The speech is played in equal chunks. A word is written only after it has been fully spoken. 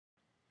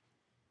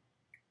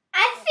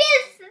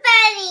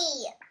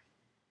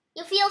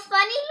feel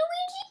funny,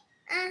 Luigi?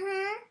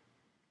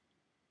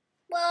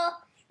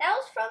 Well, that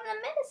was from the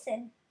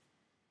medicine.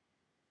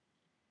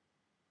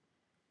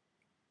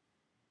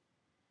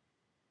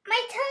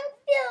 My tongue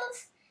feels...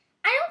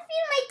 I don't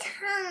feel my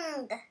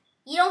tongue.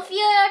 You don't feel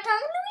your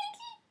tongue,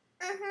 Luigi?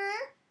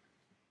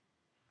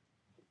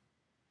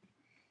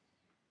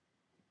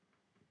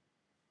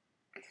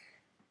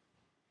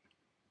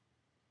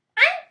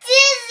 I'm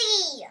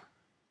dizzy.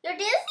 You're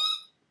dizzy?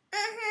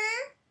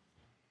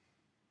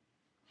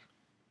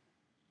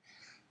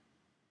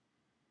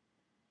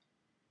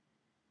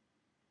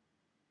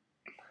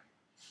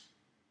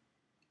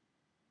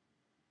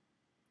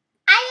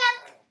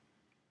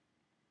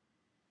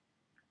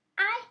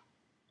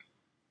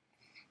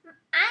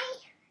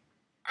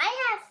 I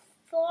have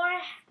 4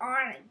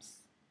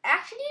 arms.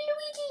 Actually,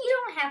 Luigi, you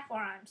don't have 4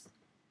 arms.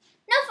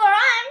 No 4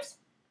 arms.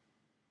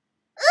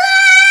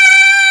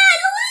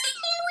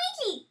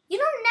 Luigi, you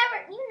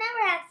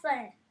never had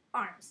 4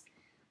 arms.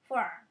 4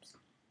 arms.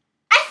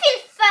 I feel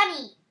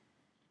funny.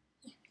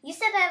 You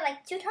said that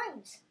like 2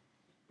 times.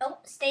 Oh,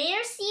 stay in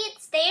your seat.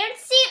 Stay in your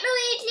seat,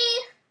 Luigi.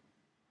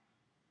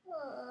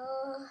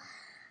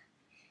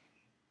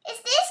 Is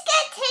this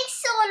gonna take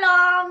so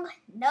long?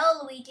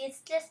 No, Luigi,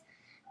 it's just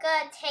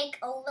gonna take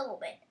a little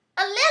bit.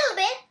 A little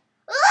bit?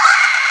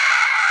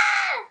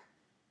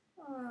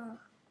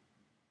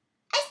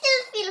 I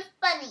still feel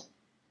funny.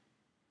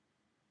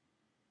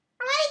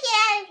 I want to get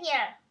out of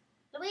here.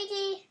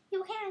 Luigi,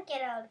 you can't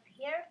get out of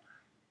here.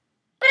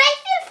 But I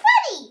feel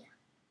funny.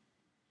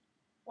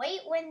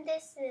 Wait when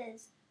this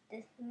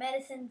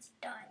medicine's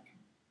done.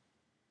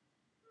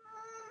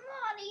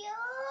 Mario.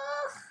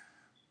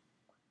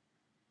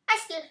 I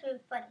still feel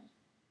funny.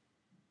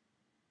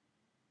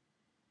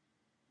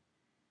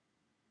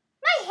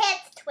 My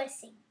head's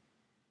twisting.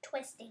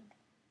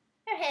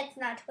 Your head's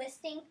not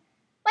twisting.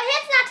 My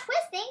head's not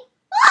twisting.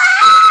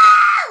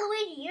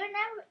 Luigi,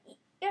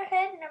 your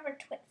head never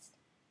twists.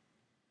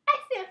 I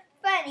feel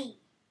funny.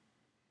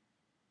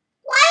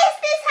 Why is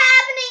this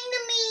happening to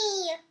me?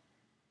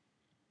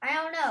 I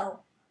don't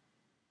know.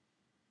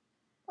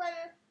 But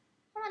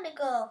I want to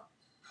go.